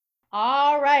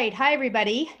All right. Hi,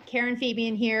 everybody. Karen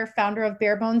Fabian here, founder of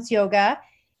Bare Bones Yoga.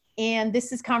 And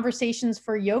this is Conversations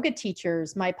for Yoga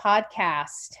Teachers, my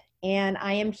podcast. And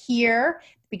I am here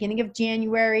at the beginning of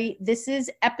January. This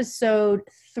is episode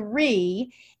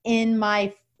 3 in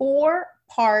my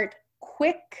 4-part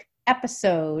quick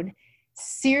episode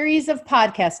series of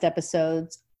podcast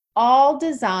episodes, all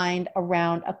designed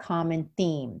around a common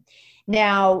theme.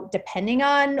 Now, depending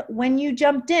on when you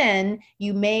jumped in,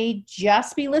 you may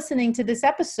just be listening to this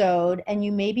episode and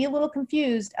you may be a little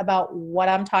confused about what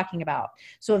I'm talking about.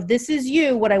 So if this is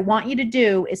you, what I want you to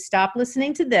do is stop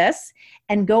listening to this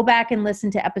and go back and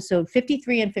listen to episode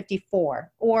 53 and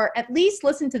 54, or at least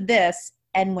listen to this.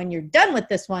 And when you're done with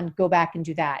this one, go back and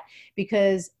do that,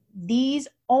 because these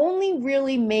only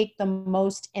really make the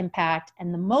most impact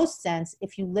and the most sense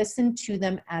if you listen to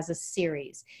them as a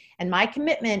series. And my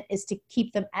commitment is to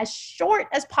keep them as short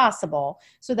as possible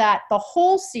so that the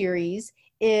whole series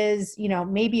is,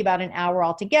 maybe about an hour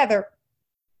altogether,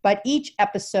 but each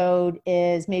episode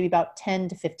is maybe about 10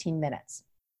 to 15 minutes.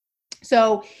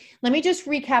 So let me just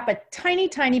recap a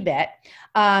tiny bit.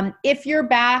 If you're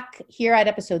back here at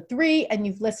episode 3 and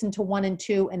you've listened to 1 and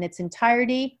 2 in its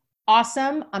entirety,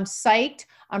 awesome. I'm psyched.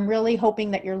 I'm really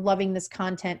hoping that you're loving this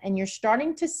content and you're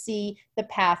starting to see the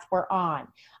path we're on.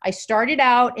 I started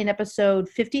out in episode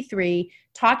 53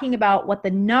 talking about what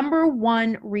the number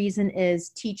one reason is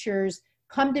teachers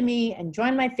come to me and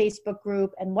join my Facebook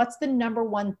group, and what's the number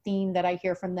one theme that I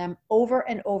hear from them over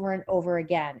and over and over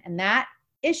again. And that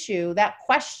issue, that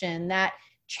question, that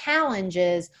challenge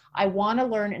is, I want to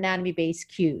learn anatomy-based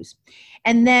cues.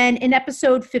 And then in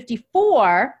episode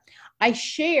 54, I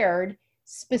shared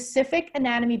specific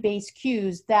anatomy-based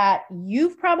cues that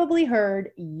you've probably heard,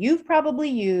 you've probably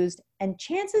used, and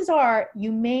chances are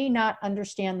you may not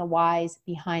understand the whys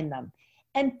behind them.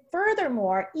 And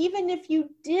furthermore, even if you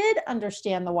did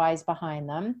understand the whys behind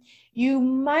them, you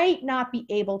might not be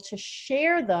able to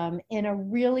share them in a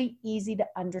really easy to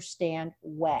understand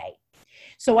way.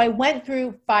 So I went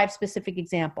through 5 specific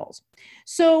examples.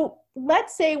 So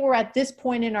let's say we're at this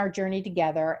point in our journey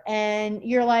together and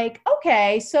you're like,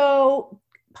 okay, so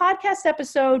podcast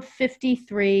episode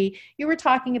 53, you were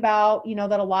talking about,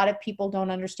 that a lot of people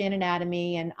don't understand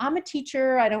anatomy, and I'm a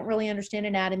teacher, I don't really understand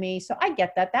anatomy. So I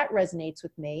get that resonates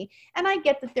with me. And I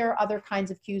get that there are other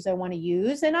kinds of cues I want to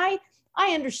use. And I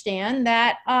understand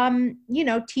that,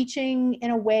 teaching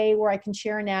in a way where I can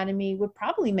share anatomy would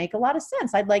probably make a lot of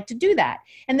sense. I'd like to do that.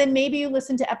 And then maybe you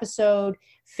listened to episode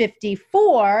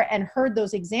 54 and heard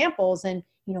those examples, and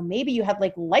maybe you had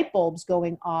like light bulbs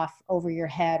going off over your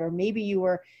head, or maybe you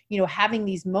were, having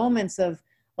these moments of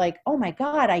like, oh my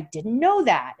God, I didn't know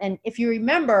that. And if you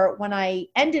remember, when I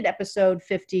ended episode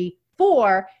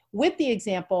 54 with the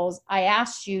examples, I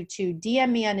asked you to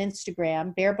DM me on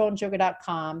Instagram,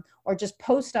 barebonesyoga.com, or just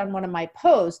post on one of my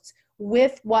posts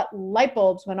with what light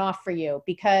bulbs went off for you.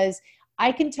 Because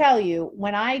I can tell you,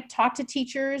 when I talk to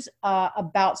teachers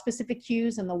about specific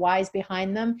cues and the whys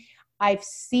behind them, I've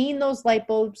seen those light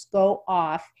bulbs go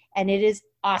off, and it is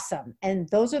awesome. And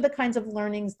those are the kinds of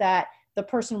learnings that the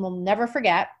person will never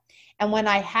forget. And when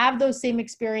I have those same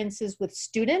experiences with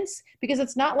students, because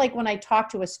it's not like when I talk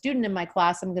to a student in my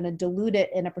class, I'm going to dilute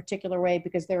it in a particular way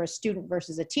because they're a student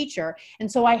versus a teacher.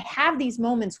 And so I have these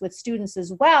moments with students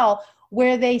as well,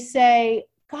 where they say,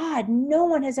 God, no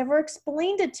one has ever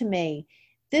explained it to me.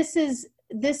 This is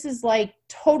like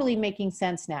totally making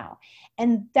sense now.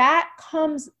 And that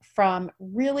comes from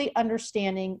really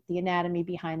understanding the anatomy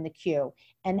behind the cue.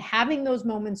 And having those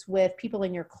moments with people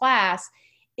in your class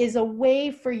is a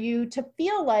way for you to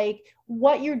feel like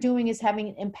what you're doing is having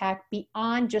an impact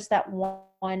beyond just that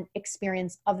one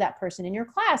experience of that person in your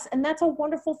class. And that's a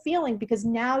wonderful feeling, because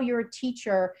now you're a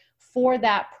teacher for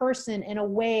that person in a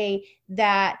way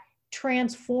that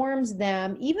transforms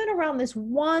them, even around this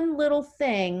one little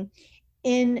thing,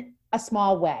 in a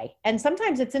small way. And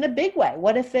sometimes it's in a big way.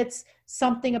 What if it's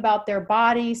something about their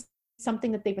bodies,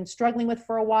 something that they've been struggling with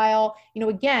for a while?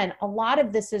 Again, a lot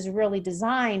of this is really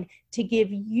designed to give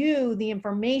you the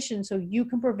information so you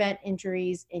can prevent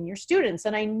injuries in your students.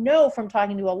 And I know from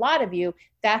talking to a lot of you,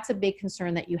 that's a big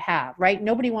concern that you have, right?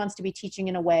 Nobody wants to be teaching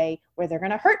in a way where they're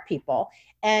going to hurt people.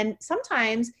 And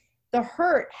sometimes the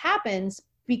hurt happens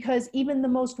because even the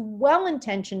most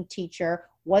well-intentioned teacher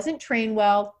wasn't trained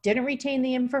well, didn't retain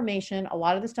the information, a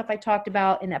lot of the stuff I talked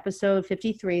about in episode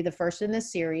 53, the first in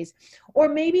this series. Or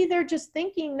maybe they're just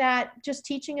thinking that just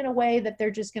teaching in a way that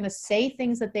they're just going to say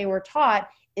things that they were taught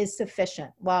is sufficient.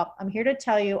 Well, I'm here to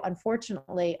tell you,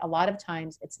 unfortunately, a lot of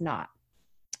times it's not.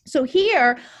 So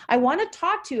here, I want to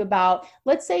talk to you about,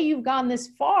 let's say you've gone this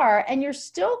far and you're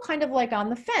still kind of like on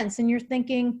the fence and you're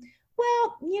thinking,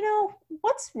 well,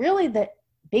 what's really the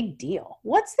big deal?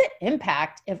 What's the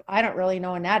impact if I don't really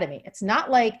know anatomy? It's not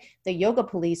like the yoga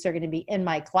police are going to be in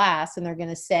my class and they're going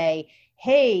to say,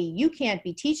 hey, you can't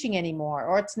be teaching anymore.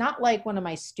 Or it's not like one of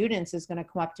my students is going to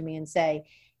come up to me and say,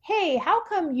 hey, how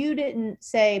come you didn't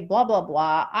say blah, blah,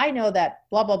 blah? I know that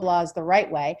blah, blah, blah is the right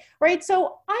way, right?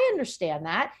 So I understand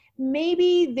that.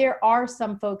 Maybe there are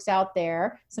some folks out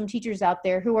there, some teachers out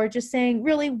there who are just saying,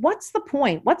 really, what's the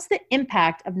point? What's the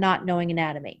impact of not knowing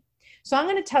anatomy? So I'm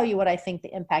going to tell you what I think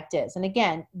the impact is. And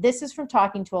again, this is from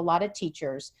talking to a lot of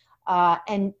teachers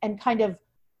and kind of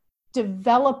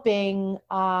developing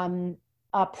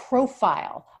a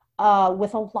profile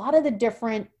with a lot of the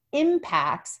different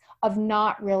impacts of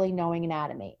not really knowing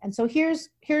anatomy. And so here's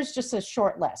just a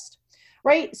short list,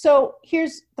 right? So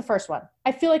here's the first one.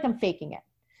 I feel like I'm faking it,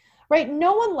 right?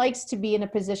 No one likes to be in a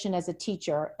position as a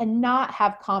teacher and not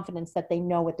have confidence that they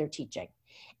know what they're teaching.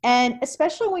 And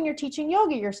especially when you're teaching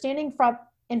yoga, you're standing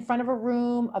in front of a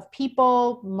room of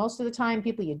people, most of the time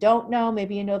people you don't know,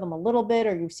 maybe you know them a little bit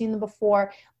or you've seen them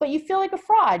before, but you feel like a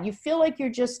fraud. You feel like you're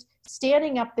just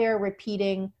standing up there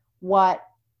repeating what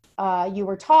you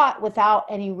were taught without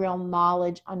any real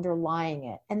knowledge underlying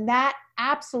it. And that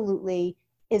absolutely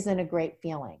isn't a great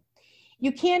feeling.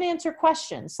 You can't answer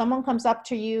questions. Someone comes up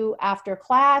to you after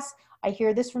class. I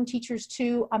hear this from teachers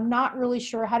too. I'm not really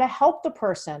sure how to help the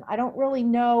person. I don't really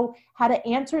know how to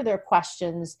answer their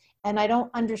questions, and I don't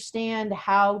understand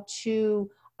how to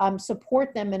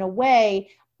support them in a way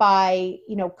by,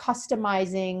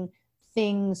 customizing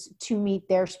things to meet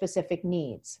their specific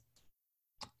needs.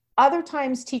 Other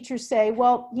times teachers say,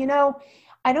 well,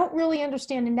 I don't really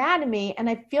understand anatomy, and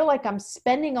I feel like I'm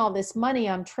spending all this money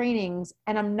on trainings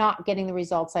and I'm not getting the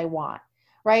results I want,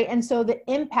 right? And so the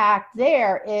impact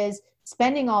there is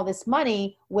spending all this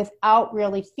money without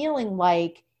really feeling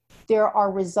like there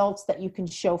are results that you can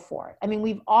show for it. I mean,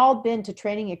 we've all been to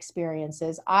training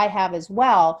experiences, I have as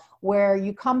well, where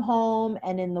you come home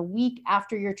and in the week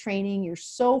after your training, you're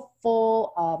so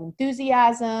full of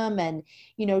enthusiasm and,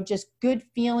 just good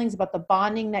feelings about the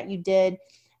bonding that you did.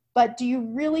 But do you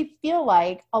really feel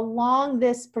like along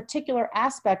this particular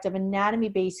aspect of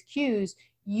anatomy-based cues,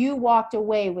 you walked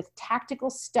away with tactical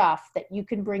stuff that you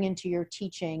can bring into your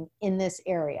teaching in this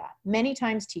area? Many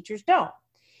times teachers don't.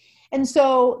 And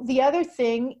so the other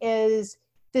thing is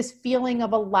this feeling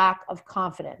of a lack of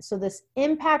confidence. So this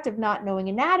impact of not knowing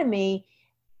anatomy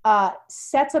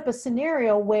sets up a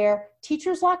scenario where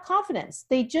teachers lack confidence.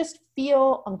 They just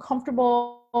feel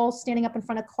uncomfortable standing up in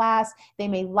front of class. They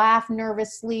may laugh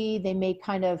nervously. They may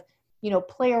kind of,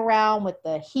 play around with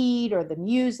the heat or the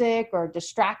music or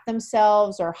distract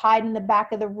themselves or hide in the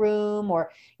back of the room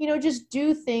or, just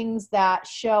do things that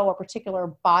show a particular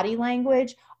body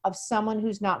language of someone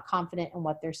who's not confident in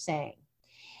what they're saying.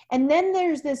 And then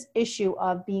there's this issue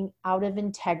of being out of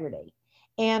integrity.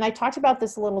 And I talked about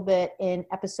this a little bit in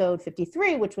episode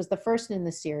 53, which was the first in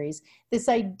the series, this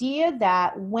idea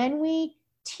that when we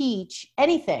teach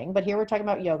anything, but here we're talking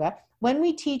about yoga, when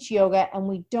we teach yoga and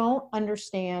we don't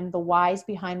understand the whys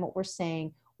behind what we're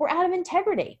saying, we're out of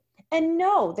integrity. And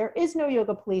no, there is no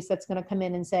yoga police that's going to come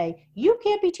in and say, you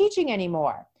can't be teaching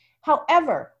anymore.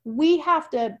 However, we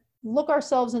have to look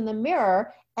ourselves in the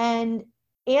mirror and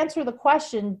answer the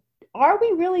question, are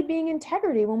we really being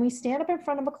integrity when we stand up in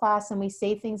front of a class and we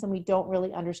say things and we don't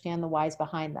really understand the whys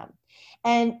behind them?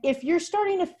 And if you're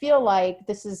starting to feel like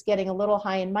this is getting a little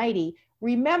high and mighty,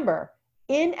 remember,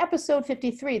 in episode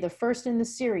 53, the first in the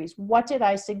series, what did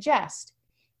I suggest?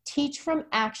 Teach from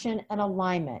action and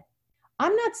alignment.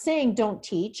 I'm not saying don't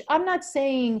teach. I'm not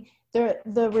saying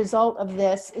the result of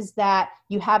this is that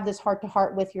you have this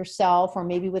heart-to-heart with yourself or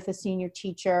maybe with a senior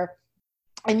teacher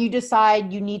and you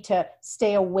decide you need to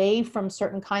stay away from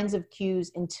certain kinds of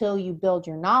cues until you build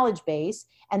your knowledge base,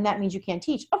 and that means you can't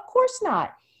teach. Of course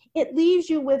not. It leaves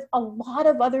you with a lot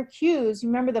of other cues. You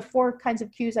remember the 4 kinds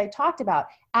of cues I talked about: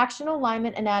 action,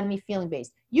 alignment, anatomy,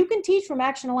 feeling-based. You can teach from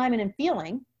action, alignment, and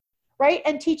feeling, right?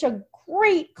 And teach a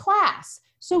great class.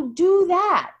 So do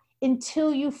that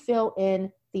until you fill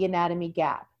in the anatomy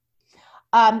gap.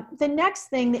 The next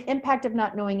thing, the impact of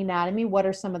not knowing anatomy, what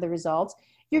are some of the results?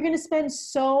 You're going to spend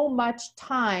so much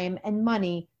time and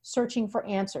money searching for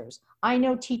answers. I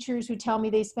know teachers who tell me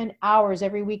they spend hours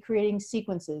every week creating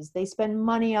sequences. They spend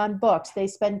money on books. They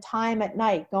spend time at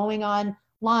night going online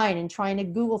and trying to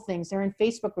Google things. They're in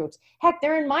Facebook groups. Heck,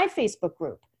 they're in my Facebook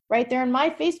group, right? They're in my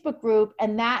Facebook group,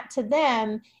 and that to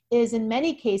them is in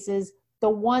many cases the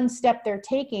one step they're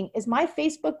taking. Is my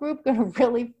Facebook group going to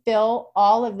really fill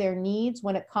all of their needs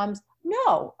when it comes?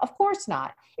 No, of course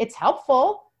not. It's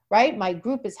helpful, right? My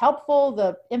group is helpful.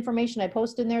 The information I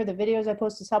post in there, the videos I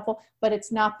post is helpful, but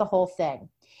it's not the whole thing.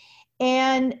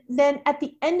 And then at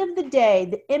the end of the day,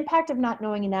 the impact of not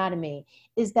knowing anatomy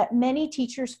is that many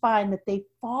teachers find that they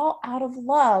fall out of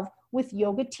love with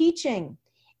yoga teaching.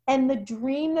 And the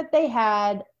dream that they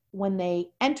had when they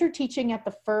entered teaching at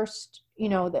the first,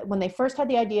 that when they first had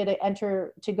the idea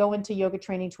to go into yoga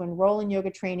training, to enroll in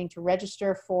yoga training, to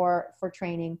register for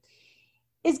training,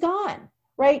 is gone.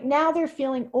 Right now, they're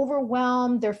feeling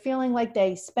overwhelmed. They're feeling like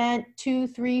they spent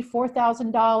 $2,000, $3,000,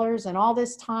 $4,000 and all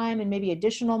this time and maybe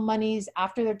additional monies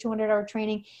after their 200-hour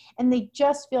training. And they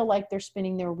just feel like they're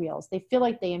spinning their wheels. They feel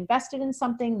like they invested in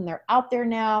something and they're out there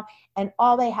now. And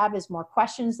all they have is more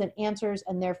questions than answers.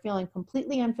 And they're feeling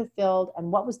completely unfulfilled.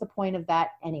 And what was the point of that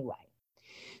anyway?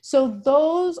 So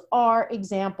those are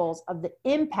examples of the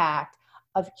impact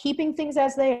of keeping things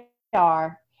as they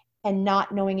are and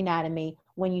not knowing anatomy,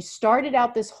 when you started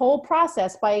out this whole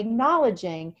process by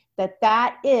acknowledging that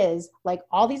that is, like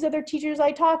all these other teachers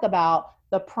I talk about,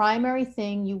 the primary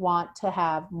thing you want to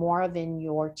have more of in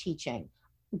your teaching.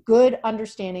 Good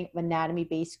understanding of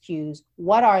anatomy-based cues.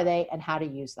 What are they and how to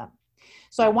use them?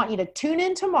 So I want you to tune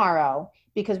in tomorrow,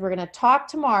 because we're going to talk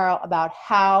tomorrow about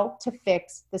how to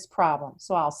fix this problem.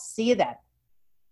 So I'll see you then.